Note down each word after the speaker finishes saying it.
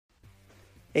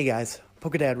Hey guys,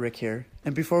 Pokedad Rick here.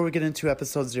 And before we get into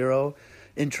episode 0,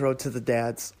 intro to the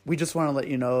dads, we just want to let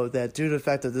you know that due to the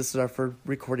fact that this is our first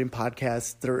recording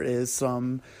podcast, there is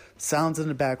some sounds in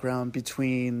the background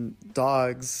between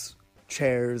dogs,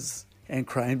 chairs, and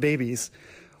crying babies.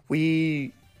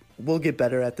 We will get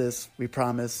better at this, we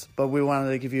promise, but we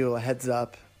wanted to give you a heads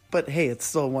up. But hey, it's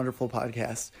still a wonderful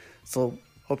podcast, so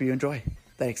hope you enjoy.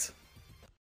 Thanks.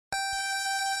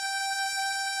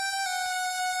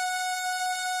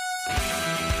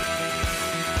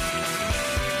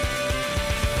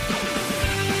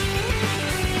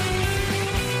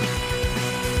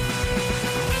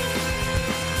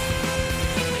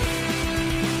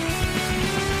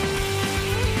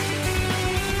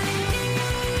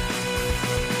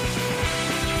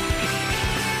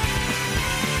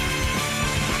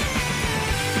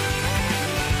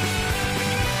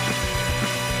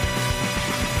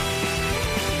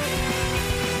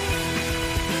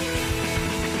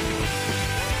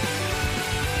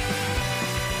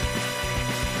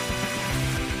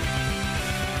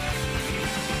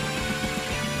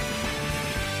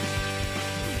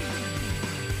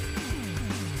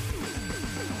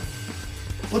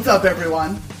 What's up,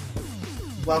 everyone?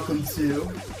 Welcome to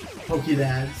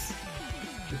Pokedads,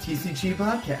 the TCG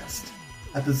podcast,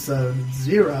 episode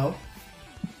 0,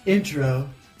 intro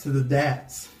to the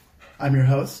dads. I'm your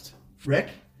host, Rick,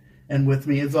 and with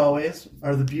me, as always,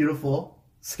 are the beautiful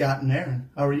Scott and Aaron.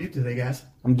 How are you today, guys?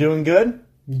 I'm doing good.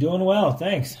 I'm doing well,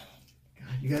 thanks. God,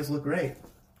 you guys look great.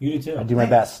 You do too. I do my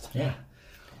best. Yeah.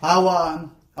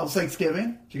 How's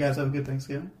Thanksgiving? Did you guys have a good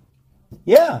Thanksgiving?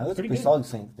 Yeah, it was Pretty pretty good. solid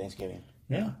Thanksgiving.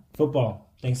 Yeah. Football.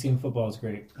 Thanksgiving football is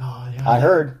great. Oh, yeah. I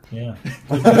heard. Yeah.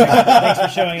 Thanks for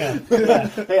showing up.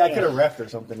 Hey, I could have refed or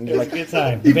something. It was a good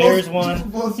time. Bears won.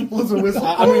 Blows a whistle.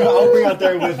 I'll bring out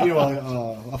there with you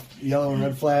a yellow and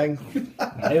red flag.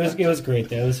 It was great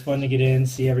though. It was fun to get in,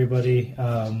 see everybody.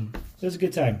 It was a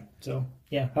good time. So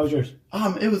yeah. How was yours?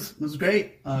 It was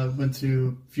great. Went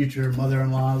to future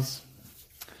mother-in-law's,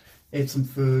 ate some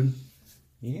food.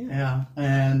 Yeah,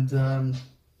 and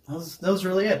that was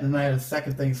really it. And I had a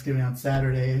second Thanksgiving on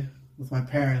Saturday with my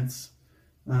parents.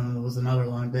 It was another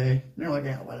long day. And they're like,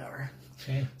 yeah, whatever.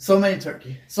 Okay. So many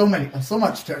turkey. So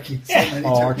much turkey. So Yeah. many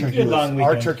Oh, turkey.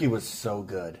 our turkey was so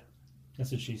good.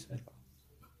 That's what she said.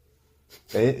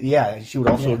 Yeah, she would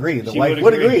also agree. The She wife would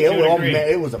would agree. agree. She would agree.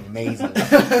 It was amazing.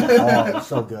 Oh, it was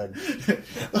so good.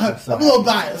 I'm a little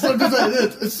biased. So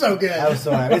it's so good. I was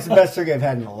so happy. It's the best turkey I've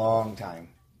had in a long time.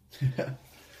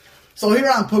 So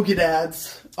here on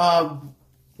Pokedads,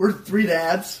 we're 3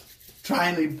 dads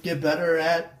trying to get better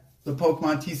at the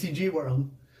Pokemon TCG world.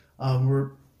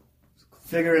 We're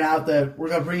figuring out that we're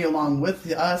going to bring you along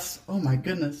with us. Oh my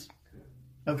goodness.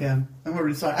 Okay, I'm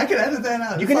already sorry. I can edit that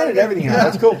out. You can edit everything out.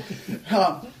 That's cool.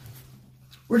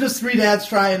 We're just 3 dads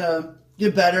trying to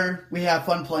get better. We have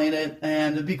fun playing it,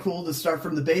 and it'd be cool to start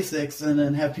from the basics and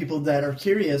then have people that are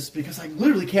curious, because I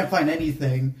literally can't find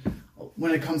anything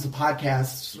when it comes to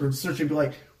podcasts or searching, be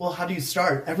like, well, how do you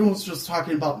start? Everyone's just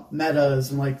talking about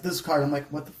metas and like this card. I'm like,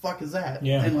 what the fuck is that?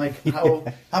 Yeah. And like, how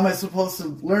am I supposed to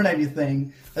learn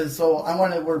anything? And so I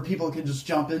wanted where people can just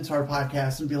jump into our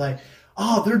podcast and be like,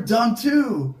 oh, they're dumb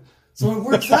too. So it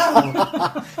works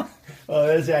out. Oh,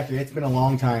 that is accurate. It's been a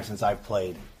long time since I've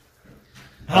played.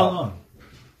 How long?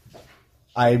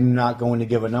 I'm not going to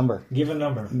give a number. Give a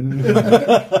number.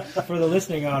 For the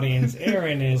listening audience,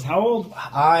 Aaron is how old?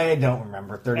 I don't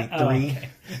remember. 33. Oh, okay.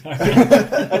 All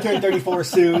right. I turn 34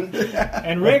 soon.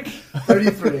 And Rick?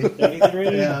 33.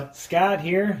 33. Yeah. Scott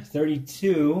here,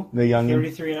 32. The youngin'.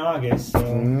 33 in August. So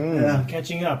Yeah. I'm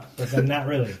catching up, but then not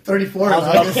really. 34. I was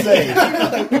about to say.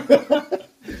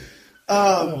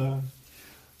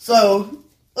 So,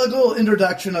 a little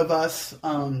introduction of us.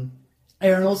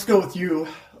 Aaron, let's go with you.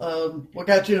 What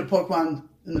got you into Pokemon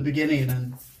in the beginning,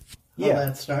 and how did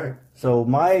that start? So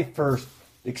my first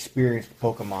experience with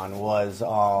Pokemon was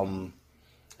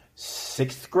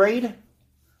 6th grade.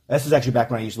 This is actually back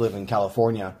when I used to live in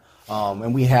California.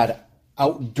 And we had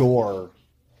outdoor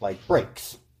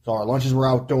breaks. So our lunches were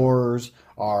outdoors,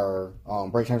 our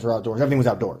break times were outdoors, everything was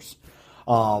outdoors.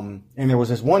 And there was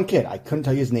this one kid, I couldn't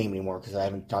tell you his name anymore because I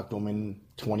haven't talked to him in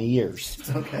 20 years.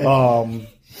 Okay.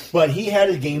 But he had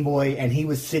his Game Boy, and he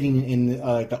was sitting in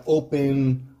the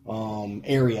open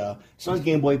area, so on his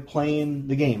Game Boy playing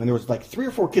the game. And there was 3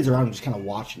 or 4 kids around him just kind of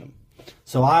watching him.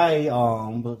 So I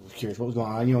was curious what was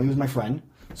going on. He was my friend.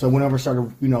 So I went over,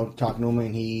 started talking to him,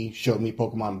 and he showed me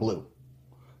Pokemon Blue.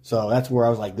 So that's where I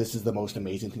was like, this is the most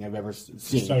amazing thing I've ever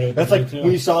seen. That's like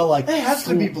when you saw It has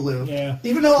to be blue. Yeah.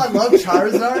 Even though I love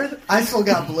Charizard, I still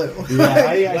got blue. Yeah,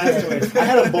 I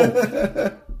had them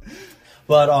both.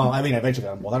 But I mean, I eventually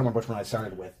got them both. I don't remember which one I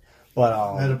started with. But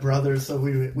I had a brother, so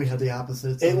we had the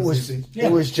opposites. it was easy.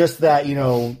 it was just that,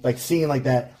 like seeing like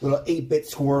that little 8-bit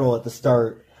swirl at the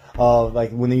start of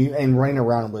like and running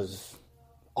around was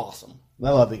awesome. I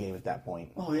love the game at that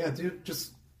point. Oh yeah, dude,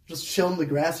 just chilling the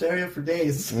grass area for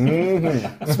days.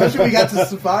 Mm-hmm. Especially when we got to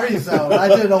Safari Zone. I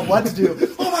didn't know what to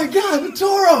do. Oh my god, the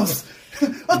Tauros!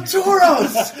 A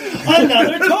Tauros!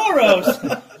 Another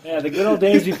Tauros! Yeah, the good old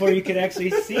days before you could actually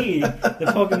see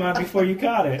the Pokemon before you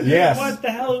caught it. Yes. What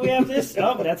the hell do we have this?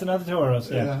 Oh, that's another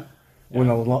Tauros. Yeah. When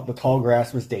the tall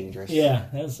grass was dangerous. Yeah,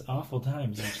 that was awful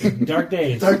times, actually. Dark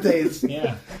days. Dark days.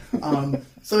 Yeah.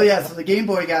 So the Game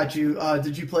Boy got you.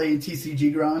 Did you play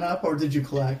TCG growing up, or did you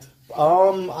collect?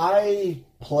 I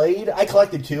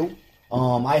collected 2.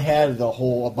 I had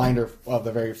a binder of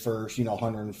the very first,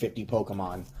 150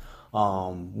 Pokemon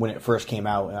when it first came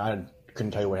out, and I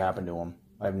couldn't tell you what happened to them.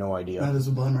 I have no idea. That is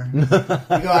a bummer. You go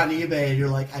on eBay and you're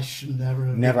like, I should never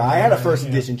have. Never. I had a first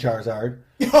edition Charizard.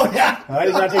 Oh, yeah. I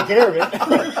did not take care of it.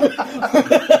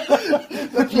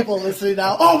 The people listening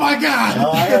now, oh my God!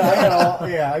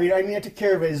 I took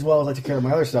care of it as well as I took care of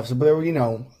my other stuff. So, but there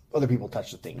were, other people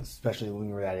touched the things, especially when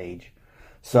we were that age.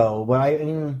 So, but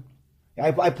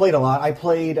I played a lot. I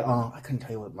played, I couldn't tell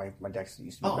you what my decks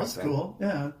used to be. Oh, that's cool.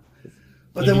 Yeah.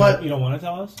 But You then what? don't want to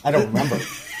tell us? I don't remember.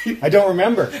 I don't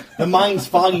remember. The mind's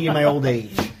foggy in my old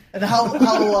age. And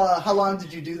how long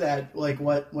did you do that? Like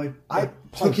what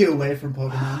took you away from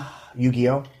Pokemon?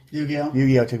 Yu-Gi-Oh! Yu-Gi-Oh?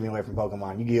 Yu-Gi-Oh! Took me away from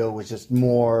Pokemon. Yu-Gi-Oh! Was just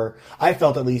more, I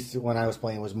felt at least when I was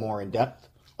playing, it was more in depth,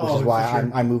 which is why for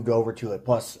sure. I moved over to it.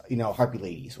 Plus, Harpy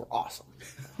Ladies were awesome.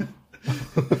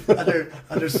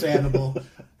 Understandable.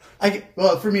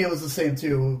 For me it was the same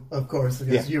too, of course,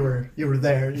 because Yeah. you were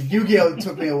there. Yu-Gi-Oh!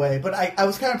 Took me away, but I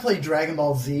was kind of playing Dragon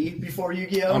Ball Z before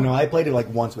Yu-Gi-Oh! Oh no, I played it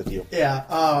like once with you. Yeah.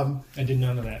 I did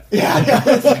none of that. Yeah,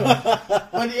 that's cool.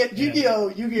 But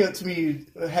Yu-Gi-Oh! To me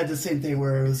had the same thing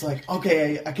where it was like,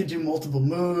 okay, I could do multiple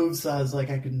moves. I was like,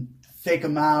 I can fake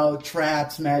them out,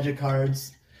 traps, magic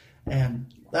cards,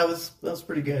 and that was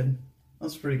pretty good. That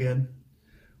was pretty good.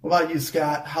 What about you,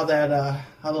 Scott? How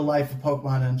the life of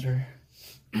Pokemon enter?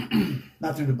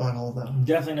 Not through the butthole though.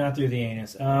 Definitely not through the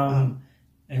anus.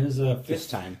 It was a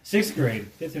fifth or sixth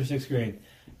grade,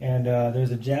 and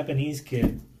there's a Japanese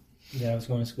kid that I was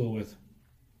going to school with.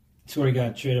 Swear to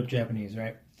God, straight up Japanese,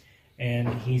 right? And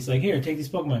he's like, "Here, take these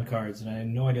Pokemon cards," and I had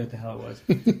no idea what the hell it was.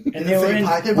 And they were in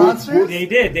Pocket Monsters. They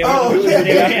did. They were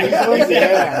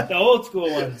the old school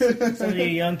ones. Some of you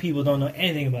young people don't know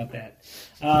anything about that.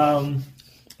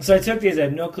 So I took these. I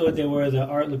had no clue what they were. The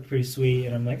art looked pretty sweet,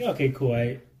 and I'm like, okay, cool.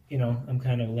 I'm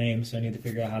kind of lame, so I need to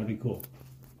figure out how to be cool.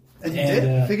 And you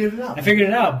did? You figured it out. I figured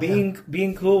it out.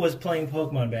 Being cool was playing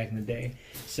Pokemon back in the day.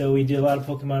 So we did a lot of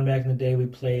Pokemon back in the day. We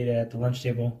played at the lunch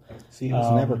table. See, it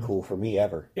was never cool for me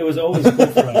ever. It was always cool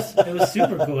for us. It was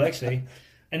super cool, actually.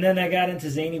 And then I got into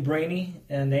Zany Brainy,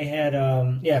 and they had,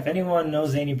 if anyone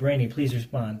knows Zany Brainy, please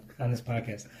respond on this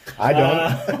podcast. I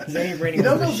don't. Zany Brainy. You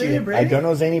don't know Zany Brainy? I don't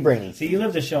know Zany Brainy. See, you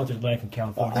lived a sheltered life in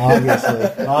California.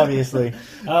 Obviously.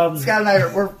 Scott and I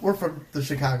we're from the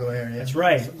Chicago area. That's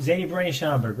right. Zany Brainy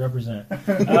Schaumburg, represent.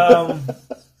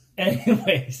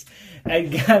 Anyways, I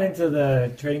got into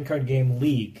the trading card game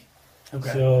League.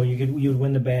 Okay. So you would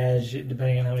win the badge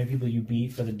depending on how many people you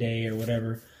beat for the day or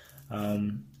whatever.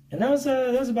 And that was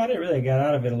about it, really. I got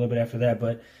out of it a little bit after that,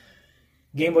 but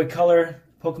Game Boy Color,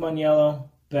 Pokemon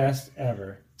Yellow, best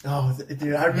ever. Oh,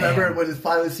 dude, I remember when it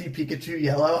finally see Pikachu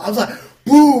yellow. I was like,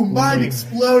 boom, mine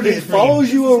exploded. It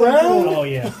follows you around? Oh,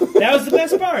 yeah. That was the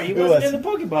best part. He wasn't in the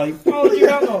Pokeball. He followed you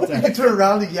around all the time. I turn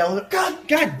around and yell, God,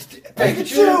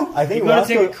 Pikachu! I think You gotta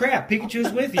Roscoe, take a crap.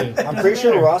 Pikachu's with you. I'm pretty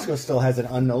sure Roscoe still has an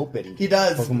unopened. He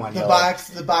does. Pokemon The Yellow.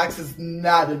 the box is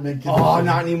not in mint condition. Oh,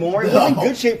 not anymore. It was in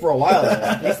good shape for a while.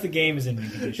 At least the game is in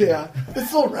mint condition. Yeah, it's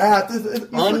still wrapped. It's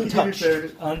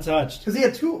Untouched. Untouched. Because he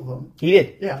had 2 of them. He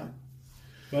did. Yeah.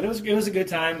 But it was a good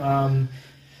time.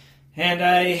 And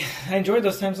I enjoyed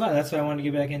those times a lot. That's why I wanted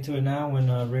to get back into it now.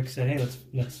 When Rick said, "Hey,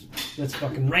 let's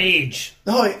fucking rage."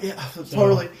 Oh yeah,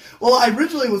 totally. Well, I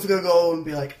originally was gonna go and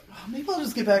be like, oh, maybe I'll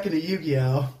just get back into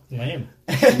Yu-Gi-Oh. Lame.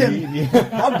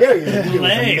 How dare you? It was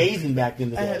Lame. amazing back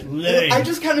in the day. Lame. I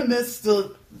just kind of missed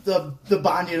the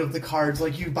bonding of the cards.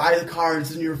 Like you buy the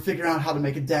cards and you're figuring out how to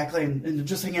make a deck, and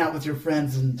just hanging out with your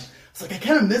friends. And it's like I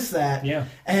kind of miss that. Yeah.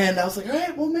 And I was like, all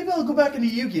right, well maybe I'll go back into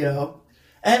Yu-Gi-Oh.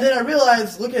 And then I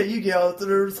realized, looking at Yu-Gi-Oh,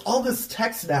 there's all this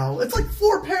text now. It's like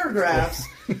 4 paragraphs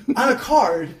on a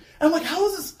card. And I'm like, how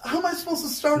am I supposed to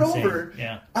start Insane. over?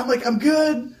 Yeah. I'm like, I'm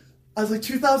good. I was like,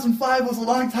 2005 was a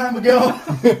long time ago.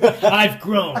 I've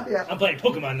grown. Yeah. I'm playing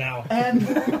Pokemon now. And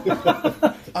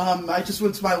I just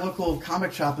went to my local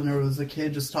comic shop, and there was a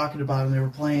kid just talking about it, and they were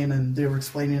playing, and they were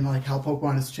explaining like how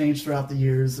Pokemon has changed throughout the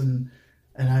years, and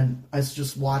I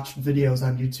just watched videos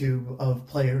on YouTube of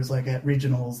players like at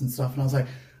regionals and stuff, and I was like,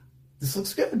 this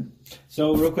looks good.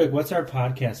 So real quick, what's our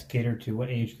podcast catered to? What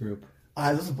age group?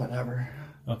 This is whatever.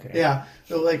 Okay. Yeah.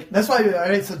 So like that's why I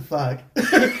already said fuck.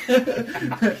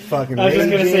 Fucking. I was just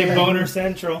gonna say raging. Boner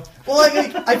Central. Well,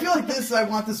 like I feel like this. I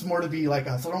want this more to be like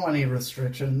us. I don't want any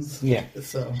restrictions. Yeah.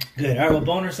 So Good. All right. Well,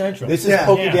 Boner Central. This is Yeah.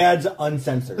 Pokedads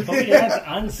Uncensored. Pokedads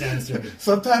Uncensored.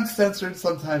 sometimes censored,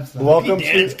 sometimes not. Welcome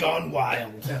Dad's to. gone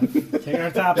wild. Taking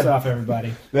our tops off,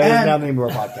 everybody. That is And- now the name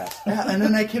of our podcast. Yeah, and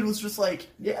then that kid was just like,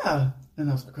 yeah. And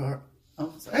I was like,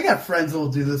 I got friends that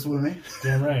will do this with me.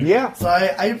 Damn right. Yeah. So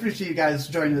I appreciate you guys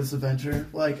joining this adventure.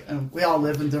 Like, we all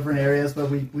live in different areas,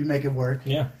 but we make it work.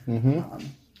 Yeah.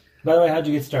 By the way, how'd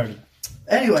you get started?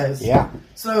 Anyways. Yeah.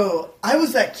 So I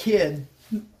was that kid.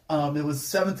 It was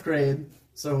 7th grade.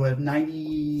 So at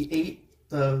 98,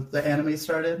 the anime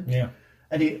started. Yeah.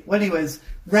 And when he was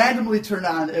randomly turned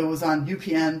on, it was on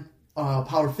UPN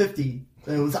Power 50.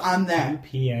 It was on that.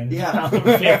 PN.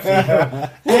 Yeah.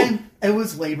 And it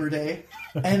was Labor Day.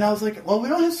 And I was like, well, we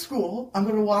don't have school. I'm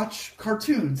going to watch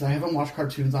cartoons. I haven't watched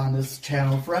cartoons on this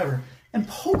channel forever. And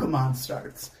Pokemon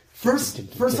starts. First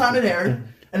time it aired.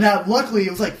 And now, luckily,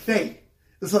 it was like fate.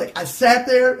 It's like, I sat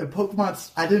there and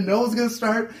Pokemon, I didn't know it was going to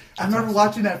start. I remember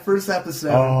watching that first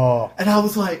episode. Oh. And I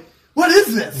was like, what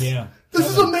is this? Yeah. This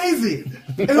is amazing.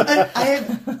 And I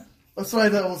had, so I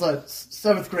thought it was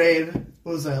 7th grade. It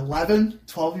was 11,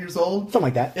 12 years old. Something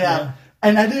like that. Yeah.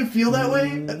 And I didn't feel that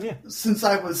way yeah. since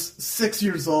I was 6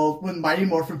 years old when Mighty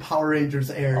Morphin Power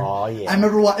Rangers aired. Oh, yeah. I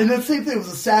remember and the same thing, it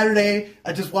was a Saturday,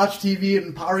 I just watched TV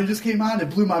and Power Rangers came on, it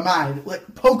blew my mind. Like,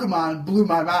 Pokemon blew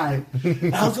my mind.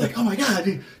 And I was like, oh my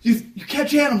god, you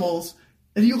catch animals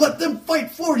and you let them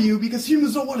fight for you because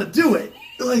humans don't want to do it.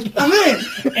 Like, I'm in!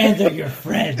 And they're your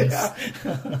friends.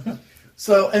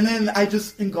 So, and then I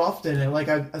just engulfed in it. Like,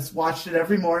 I watched it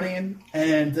every morning,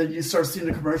 and then you start seeing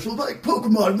the commercials, like,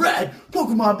 Pokemon Red,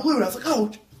 Pokemon Blue, and I was like,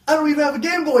 oh, I don't even have a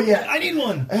Game Boy yet. I need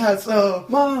one. Yeah, so...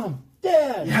 Mom,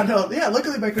 Dad. Yeah,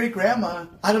 luckily my great-grandma,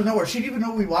 I don't know her, she didn't even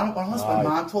know we wanted one unless my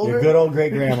mom told Your her. good old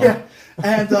great grandma. Yeah,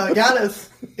 and got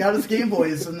us Game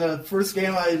Boys, and the first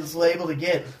game I was able to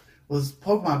get was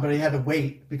Pokemon, but I had to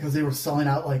wait because they were selling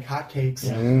out like hotcakes.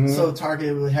 Yeah. Mm-hmm. So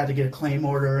Target had to get a claim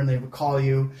order, and they would call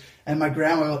you. And my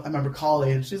grandma, I remember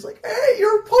calling, and she's like, "Hey,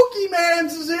 your Pokemans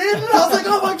is in!" And I was like,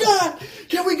 "Oh my god,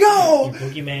 can we go?"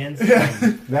 Pokemans.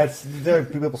 There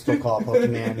people still call it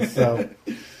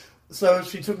Pokemon. So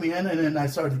she took me in, and then I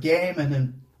started the game, and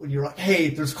then when you're like,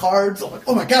 "Hey, there's cards," I'm like,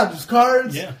 "Oh my god, there's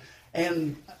cards!" Yeah.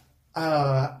 And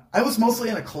I was mostly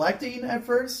into collecting at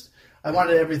first. I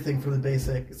wanted everything from the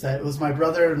basic set. It was my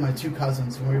brother and my 2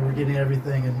 cousins when we were getting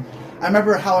everything. And I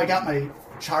remember how I got my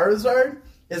Charizard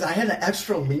is I had an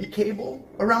extra link cable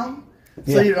around.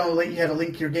 So you had to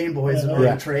link your Game Boys in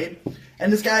order to trade.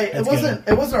 And this guy, it wasn't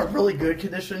a really good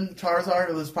condition Charizard.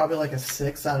 It was probably like a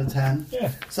 6 out of 10.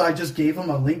 Yeah. So I just gave him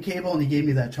a link cable and he gave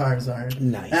me that Charizard.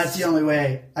 Nice. And that's the only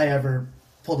way I ever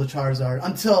pulled a Charizard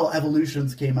until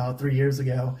Evolutions came out 3 years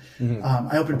ago.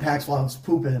 I opened packs while I was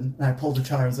pooping and I pulled a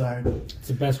Charizard. It's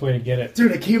the best way to get it.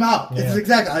 Dude, it came out. Yeah. It's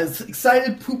exactly. I was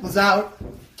excited. Poop was out.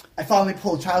 I finally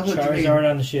pulled a childhood dream. Charizard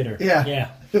on the shitter. Yeah.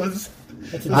 Yeah. It was.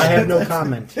 I have no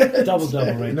comment. Double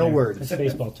right No there. words. That's a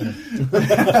baseball term.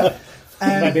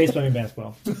 By baseball, I mean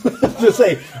basketball. Just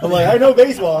say, I'm like, I know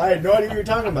baseball. I had no idea what you're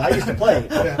talking about. I used to play.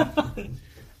 Yeah.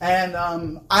 And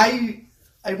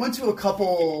I went to a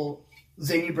couple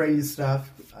Zany Brady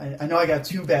stuff. I know I got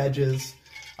 2 badges.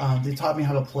 They taught me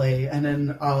how to play. And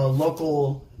then a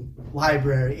local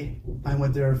library. I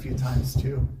went there a few times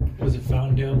too. Was it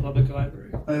Fountaindale Public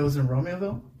Library? It was in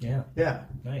Romeoville? Yeah. Yeah.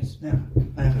 Nice. Yeah.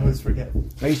 I always forget.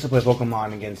 I used to play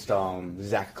Pokemon against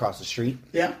Zach across the street.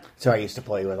 Yeah. So I used to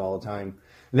play with all the time.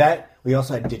 We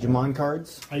also had Digimon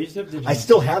cards. I used to have Digimon. I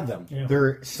still have them. Yeah.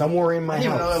 They're somewhere in my I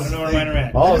didn't even know house. that was I don't know a where thing. mine are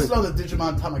at. Oh, I just know the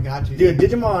Digimon Tamagotchi. Dude,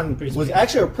 Digimon Pretty was sweet.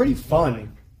 actually a pretty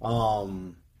fun.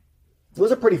 It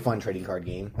was a pretty fun trading card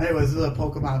game. Anyways, this is a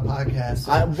Pokemon podcast.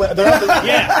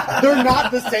 They're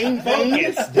not the same thing.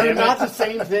 Focus, They're damn not it. the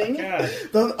same thing.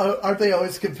 God. Aren't they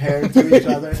always compared to each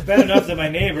other? It's bad enough that my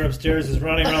neighbor upstairs is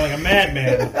running around like a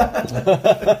madman.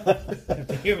 I have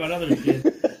to hear about other shit.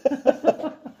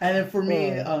 And then for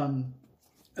me,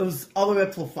 it was all the way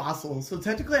up till Fossil. So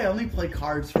technically, I only play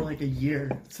cards for like a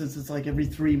year, since it's like every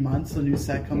 3 months a new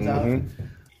set comes out.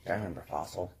 I remember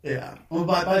Fossil. Yeah. Well,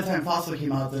 by the time Fossil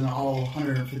came out, then all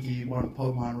 151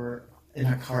 Pokemon were in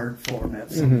a card form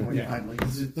at some point finally.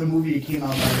 'Cause the movie came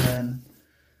out by then,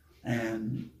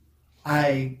 and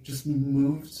I just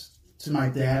moved to my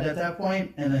dad at that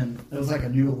point, and then it was like a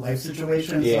new life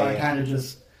situation. So I kind of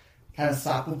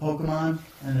stopped with Pokemon,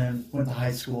 and then went to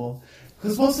high school.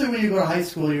 Because mostly when you go to high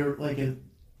school, you're like the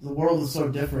world is so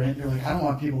different. You're like, I don't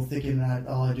want people thinking that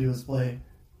all I do is play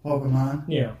Pokemon.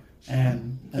 Yeah.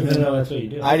 And even though that's what you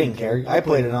do. I didn't care. I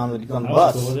played it on the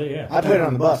bus. Cool with it, yeah. I played it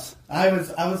on the bus. I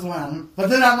was one. But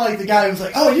then I'm like the guy who's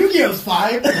like, oh, Yu-Gi-Oh's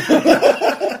 5.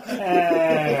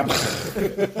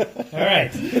 All right.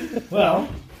 Well.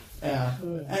 Yeah.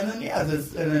 And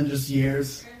then just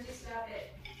years.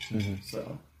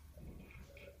 So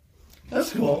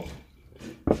that's cool.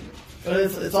 But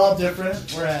it's all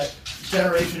different. We're at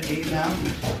Generation 8 now.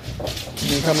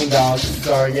 Incoming dogs.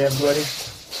 Sorry, everybody.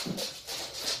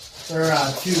 They're 2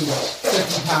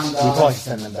 50-pound dogs. We probably should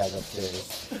send them back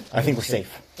upstairs. I think we're safe.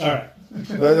 All right.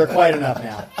 They're quiet enough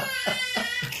now.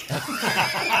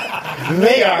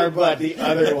 They are, but the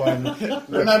other one.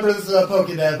 Remember, this is a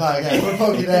Pokédad podcast. We're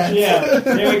Pokédads. Yeah,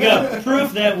 there we go.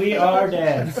 Proof that we are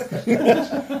dads.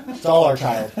 It's all our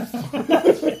child.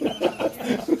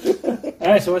 All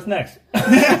right, so what's next?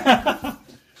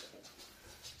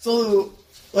 So,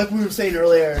 like we were saying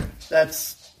earlier,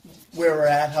 that's where we're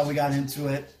at, how we got into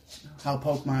it, how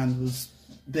Pokemon was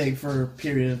big for a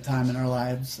period of time in our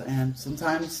lives. And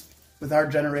sometimes, with our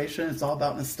generation, it's all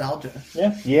about nostalgia.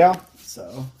 Yeah.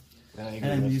 So,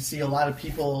 and you see a lot of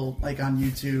people like on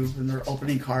YouTube and they're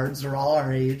opening cards. They're all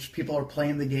our age. People are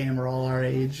playing the game are all our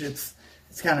age. It's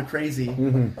kind of crazy.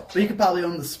 But you could probably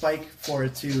own the spike for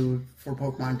it too, for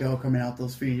Pokemon Go coming out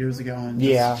those few years ago and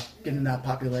just getting that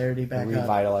popularity back up.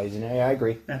 Revitalizing it. Yeah, I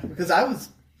agree. Yeah, because I was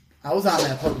on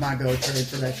that Pokemon Go trade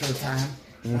for that short time.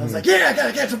 I was like, yeah, I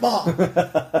gotta catch a ball.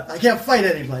 I can't fight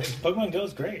anybody. Pokemon Go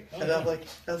is great. And I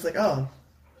was like, oh.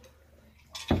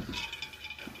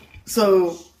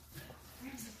 So,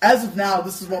 as of now,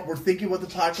 this is what we're thinking what the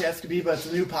podcast could be, but it's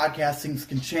a new podcast. Things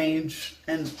can change,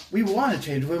 and we want to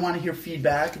change. We want to hear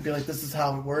feedback and be like, this is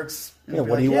how it works. And Yeah,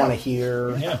 what do you want to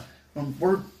hear? Yeah.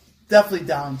 We're definitely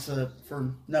down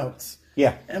for notes.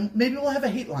 Yeah. And maybe we'll have a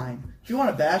hate line. If you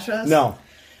want to bash us, No.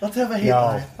 let's have a hate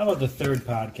line. How about the third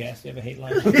podcast? You have a hate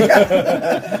line?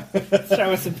 Let's start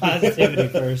with some positivity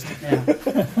first. Yeah.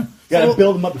 You gotta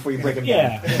build them up before you break them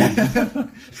down. Yeah.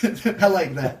 I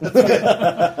like that. That's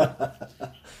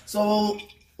good. So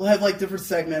we'll have like different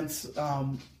segments.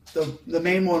 The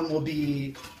main one will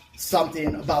be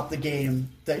something about the game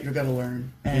that you're gonna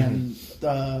learn, and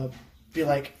be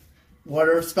like, what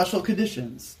are special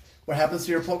conditions? What happens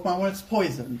to your Pokemon when it's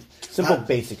poisoned? Simple,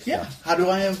 basic stuff. Yeah. How do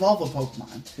I evolve a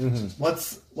Pokemon?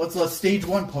 What's a stage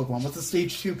 1 Pokemon? What's a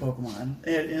stage 2 Pokemon?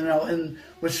 And, and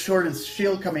with Sword and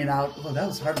Shield coming out, that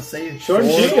was hard to say. Sword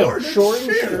and Shield. Sword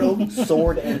and Shield.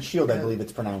 Sword and Shield, I believe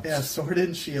it's pronounced. Yeah, Sword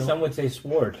and Shield. Some would say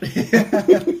sword.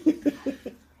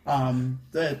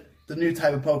 The new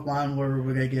type of Pokemon where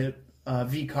we're gonna get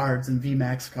V cards and V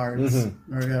Max cards.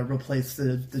 We're gonna replace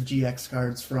the GX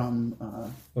cards from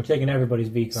We're taking everybody's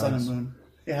V cards. Sun and Moon.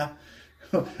 Yeah.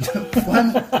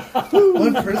 one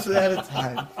person at a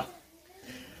time.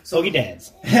 So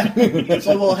dads.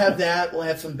 So we'll have that. We'll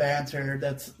have some banter.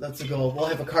 That's the goal. We'll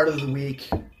have a card of the week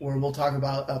where we'll talk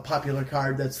about a popular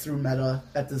card that's through meta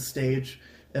at this stage,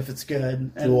 if it's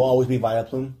good. And It will always be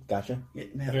Vileplume. Gotcha.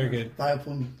 Very good.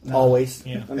 Vileplume. Always.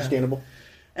 Yeah. Understandable.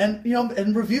 And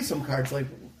and review some cards. Like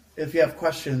if you have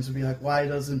questions, be like, why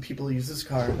doesn't people use this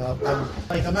card?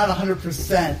 I'm not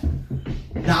 100%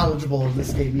 knowledgeable of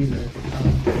this game either.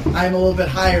 I'm a little bit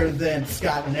higher than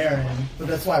Scott and Aaron, but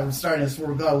that's why we're starting this.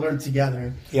 We're going to learn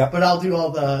together. Yep. But I'll do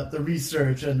all the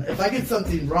research, and if I get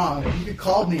something wrong, you can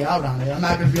call me out on it. I'm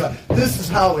not going to be like, this is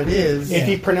how it is. If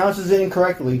he pronounces it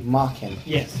incorrectly, mock him.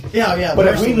 Yes. Yeah. But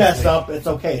if we mess up, it's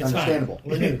okay. It's understandable.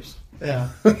 We're news. Yeah.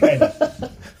 Right.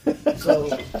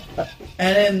 So,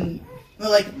 and then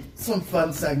like some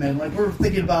fun segment. Like we're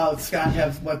thinking about Scott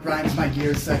have what grinds my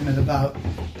gears segment about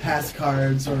past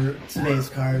cards or today's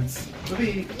cards. It'll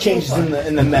be Changes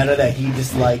in the meta that he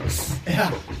dislikes.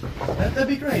 Yeah, that'd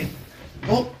be great.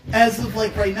 Well, as of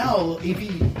like right now,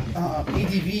 ADP.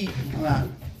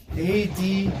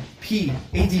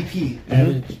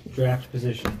 Average draft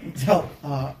position. So,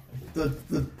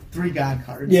 the 3 God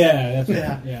cards. Yeah, that's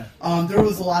Yeah. right. Yeah. There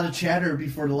was a lot of chatter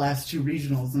before the last 2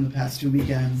 regionals in the past 2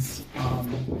 weekends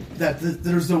that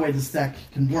there's no way this deck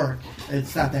can work.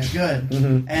 It's not that good.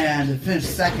 And it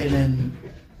finished second in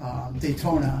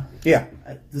Daytona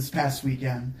this past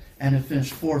weekend, and it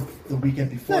finished 4th the weekend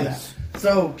before that.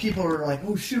 So people are like,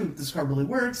 oh shoot, this card really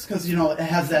works, because it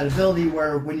has that ability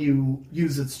where when you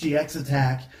use its GX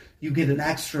attack, you get an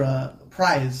extra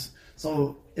prize.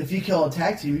 So if you kill a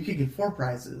tag team, you could get 4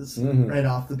 prizes right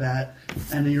off the bat,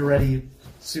 and then you're ready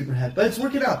super head. But it's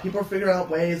working out. People are figuring out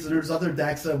ways, and there's other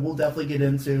decks that we'll definitely get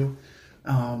into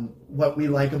what we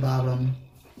like about them.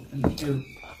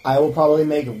 I will probably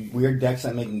make weird decks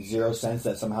that make 0 sense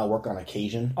that somehow work on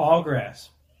occasion. All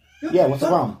grass. Yeah, what's the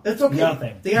problem? It's okay.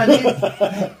 Nothing. They got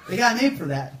a name for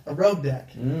that. A rogue deck.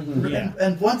 Yeah.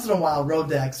 And once in a while, rogue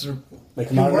decks They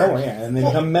come out of nowhere, yeah, and they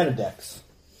become meta decks.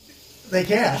 They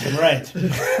can. Right.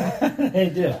 They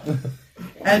do.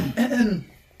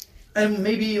 And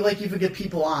maybe like if we get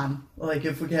people on, like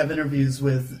if we could have interviews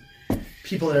with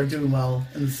people that are doing well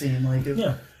in the scene, like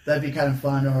that'd be kind of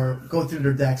fun, or go through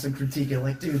their decks and critique it,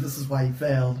 like, dude, this is why you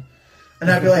failed. And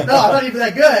I'd be like, no, I'm not even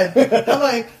that good. I'm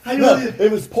like,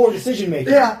 it was poor decision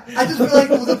making. Yeah, I just feel like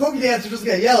the Pokédance are just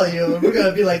going to yell at you, and we're going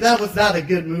to be like, that was not a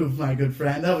good move, my good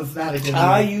friend. That was not a good move.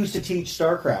 I used to teach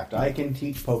StarCraft. I can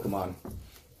teach Pokemon.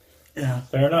 Yeah.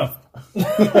 Fair enough.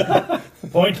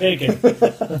 Point taken.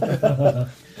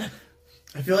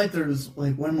 I feel like there's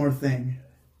like one more thing.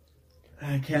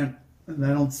 I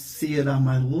don't see it on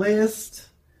my list.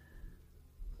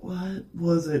 What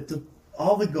was it?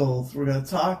 All the goals. We're going to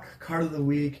talk card of the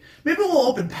week. Maybe we'll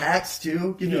open packs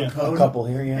too. Give you a code. A couple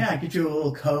here, yeah. Yeah, get you a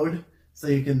little code so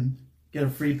you can get a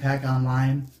free pack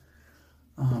online.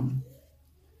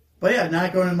 But yeah,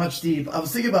 not going much deep. I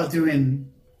was thinking about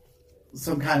doing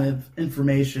some kind of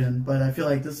information, but I feel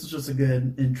like this is just a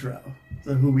good intro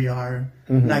to who we are.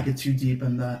 Not get too deep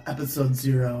in the episode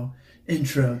 0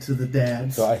 intro to the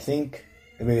dads. So I think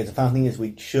maybe the final thing is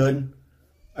we should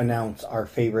announce our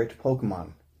favorite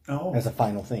Pokemon. Oh. As a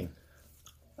final thing.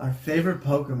 Our favorite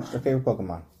Pokemon. Our favorite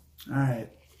Pokemon. All right.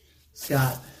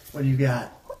 Scott, what do you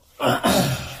got?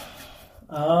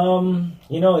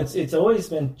 It's always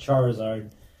been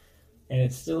Charizard, and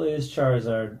it still is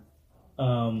Charizard.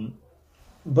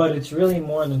 But it's really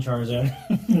more than Charizard.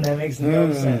 That makes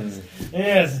no sense.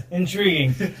 Yes,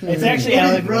 intriguing. It's actually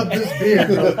Rub this beard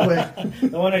real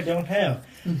quick. the one I don't have.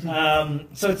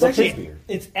 So it's What's his actually beard?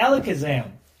 it's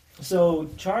Alakazam. So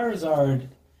Charizard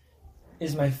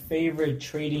is my favorite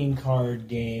trading card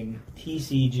game,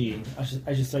 TCG.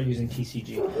 I should start using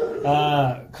TCG.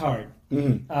 Card.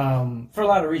 For a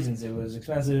lot of reasons. It was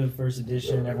expensive, first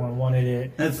edition, everyone wanted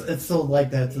it. It's still like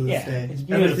that to this day. It's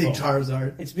beautiful. Everything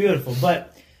Charizard. It's beautiful.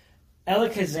 But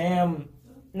Alakazam,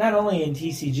 not only in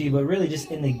TCG, but really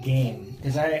just in the game.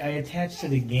 Because I attached to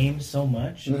the game so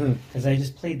much. Because I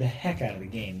just played the heck out of the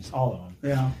games, all of them.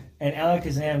 Yeah. And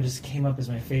Alakazam just came up as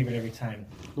my favorite every time.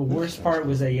 The worst part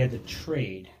was that you had to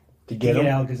trade To get him?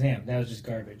 Alakazam. That was just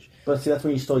garbage. But see, that's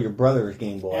when you stole your brother's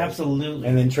Game Boy. Absolutely.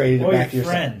 And then traded it Or back to your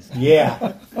your friends.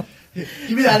 Yeah.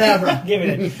 Give me that Abra. Give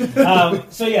it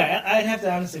it. So yeah, I'd have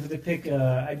to honestly, if to pick,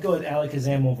 I'd go with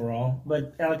Alakazam overall.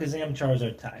 But Alakazam,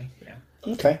 Charizard tie. Yeah.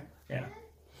 Okay. Yeah.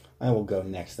 I will go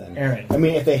next then. Aaron. I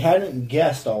mean, if they hadn't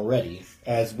guessed already,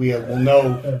 as we will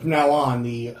know from now on,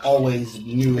 the always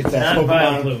new It's that not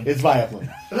Pokemon Vileplume. is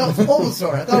Vileplume. No, it's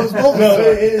Bulbasaur. I thought it was Bulbasaur. No,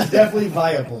 it is definitely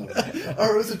Vileplume.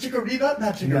 Or was it Chikorita?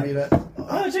 Not Chikorita.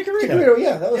 Oh, Chikorita. Chikorita,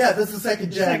 yeah, that was Yeah, that's the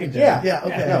second gen. Second gen. yeah, Yeah,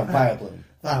 okay. No, Vileplume.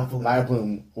 Vileplume.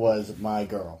 Vileplume was my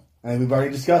girl, and we've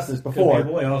already discussed this Could before. be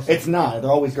a boy also. It's not;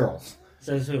 they're always girls.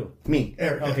 Says who? Me.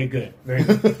 Erica. Okay, good. Very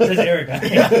good. Says Erica.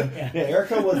 Yeah. Yeah,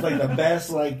 Erica was like the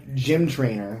best gym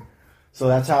trainer. So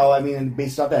that's how,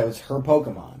 based off that, it was her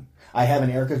Pokemon. I have an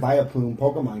Erica's Vileplume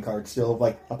Pokemon card still,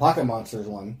 like a Pocket Monsters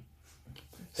one.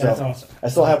 So That's awesome. I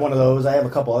still have one of those. I have a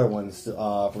couple other ones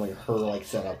from her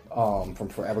setup from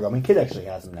forever ago. My kid actually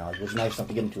has them now. It was nice enough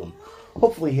to get them to him.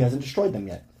 Hopefully he hasn't destroyed them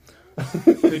yet.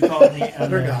 Good call on the,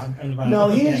 They're gone. No,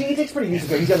 he takes pretty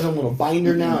easy. He's got his own little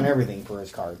binder now and everything for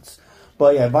his cards.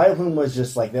 But yeah, Vileplume was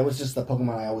just that was just the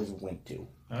Pokemon I always went to.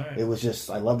 All right. It was just,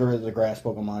 I loved her as a grass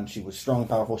Pokemon. She was strong,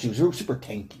 powerful. She was super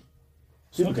tanky.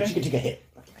 Okay. She could take a hit.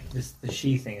 The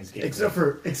she thing is getting Except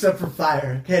for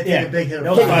fire. Can't take a big hit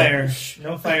no of fire.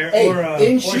 No fire, Hey,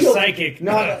 in or Shield, psychic.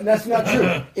 No, that's not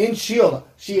true. In Shield,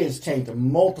 she has tanked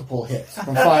multiple hits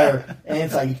from fire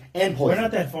and psychic and poison. We're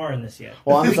not that far in this yet.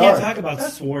 Well, I'm we sorry. can't talk about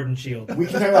Sword and Shield. We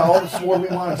can talk about all the sword we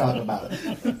want to talk about.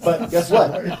 But guess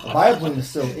what? Vileplume is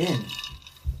still in.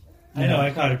 I know,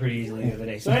 I caught it pretty easily the other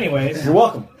day. So anyways. You're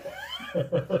welcome.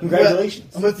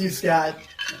 Congratulations. I'm with you, Scott.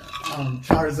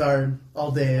 Charizard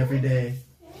all day, every day.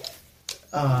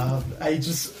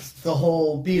 The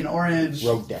whole being orange,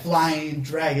 Rogue deck. flying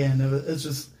dragon, it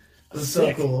was so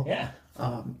Sick. cool. Yeah.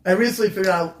 I recently figured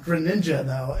out Greninja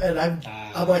though, and I'm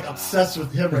like obsessed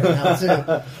with him right now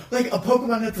too. Like a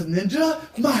Pokemon that's a ninja,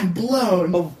 mind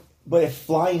blown. Oh, but if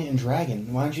flying and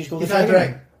dragon, why don't you just go with He's not a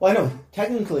dragon. Well, I know.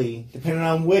 Technically, depending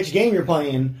on which game you're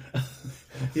playing.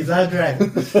 He's not a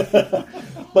dragon.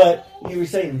 But you were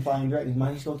saying Flying Dragon.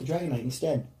 Might just go with the Dragonite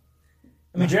instead.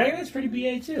 I mean, Dragonite's pretty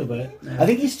BA too, but I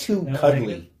think he's too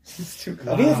cuddly. He's too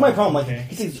I think that's my problem. Like Okay.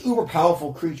 he's an uber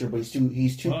powerful creature, but he's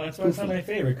too. well, that's why it's not my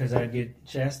favorite because I'd get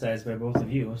chastised by both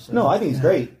of you. So. No, I think he's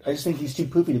great. I just think he's too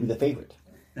poofy to be the favorite.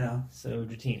 Yeah. So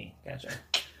Dratini, gotcha.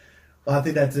 Well, I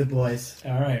think that's it, boys.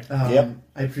 All right. Yep.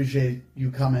 I appreciate you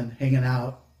coming, hanging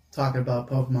out, talking about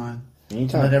Pokemon.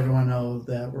 Anytime. Let everyone know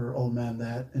that we're old men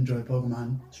that enjoy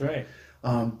Pokemon. That's right.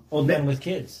 Old men with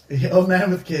kids. Old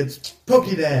man with kids.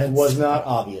 Pokedads. Was not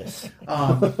obvious.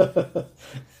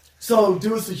 So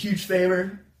do us a huge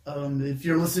favor. If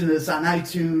you're listening to this on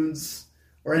iTunes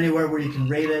or anywhere where you can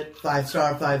rate it,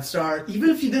 5-star, 5-star. Even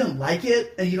if you didn't like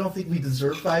it and you don't think we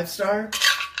deserve 5-star,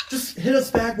 just hit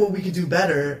us back what we could do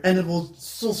better, and it will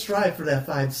still strive for that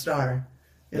 5-star.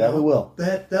 That we will.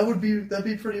 That'd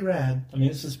be pretty rad. I mean,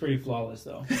 this is pretty flawless,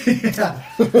 though. Yeah.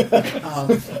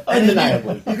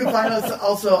 Undeniably. You can find us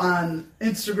also on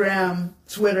Instagram,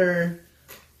 Twitter,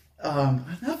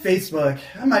 not Facebook.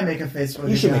 I might make a Facebook.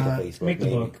 You should make account. a Facebook. Make the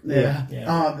maybe. book. Yeah.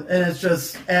 Yeah. And it's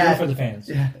just Do it at for the fans.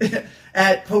 yeah,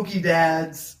 at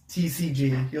Pokedads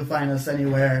TCG. You'll find us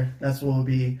anywhere. That's what we'll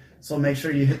be. So make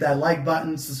sure you hit that like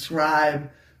button, subscribe,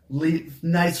 leave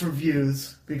nice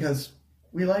reviews because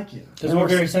we like you. Because we're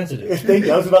very sensitive. Thank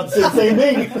you. I was about to say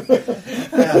the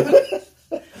same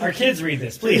thing. Our kids read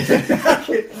this, please.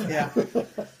 Yeah.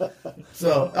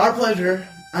 So our pleasure.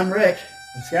 I'm Rick,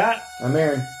 And Scott. I'm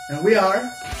Aaron. and we are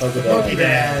Pokedads.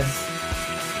 Pokedads.